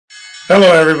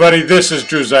Hello everybody, this is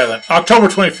Drew Zeitlin. October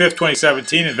 25th,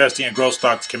 2017, investing in growth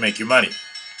stocks can make you money.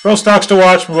 Growth stocks to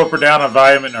watch move up or down on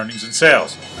volume and earnings and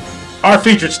sales. Our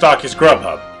featured stock is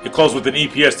GRUB. It closed with an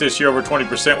EPS this year over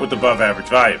 20% with above average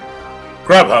volume.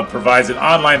 GRUB provides an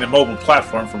online and mobile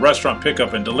platform for restaurant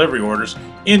pickup and delivery orders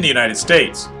in the United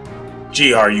States.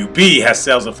 GRUB has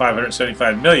sales of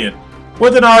 $575 million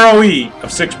with an ROE of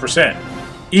 6%.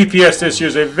 EPS this year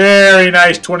is a very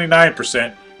nice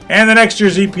 29%. And the next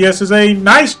year's EPS is a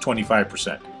nice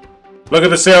 25%. Look at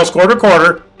the sales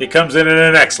quarter-to-quarter. It comes in at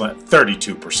an excellent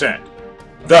 32%.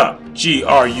 The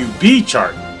GRUB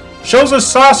chart shows a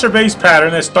saucer-based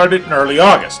pattern that started in early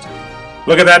August.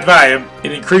 Look at that volume.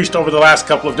 It increased over the last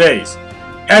couple of days.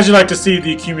 As you like to see,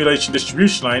 the accumulation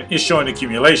distribution line is showing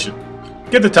accumulation.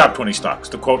 Get the top 20 stocks,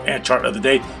 the quote and chart of the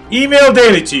day, emailed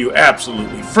daily to you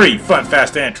absolutely free, fun,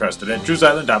 fast, and trusted at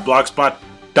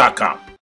drewzeitlin.blogspot.com.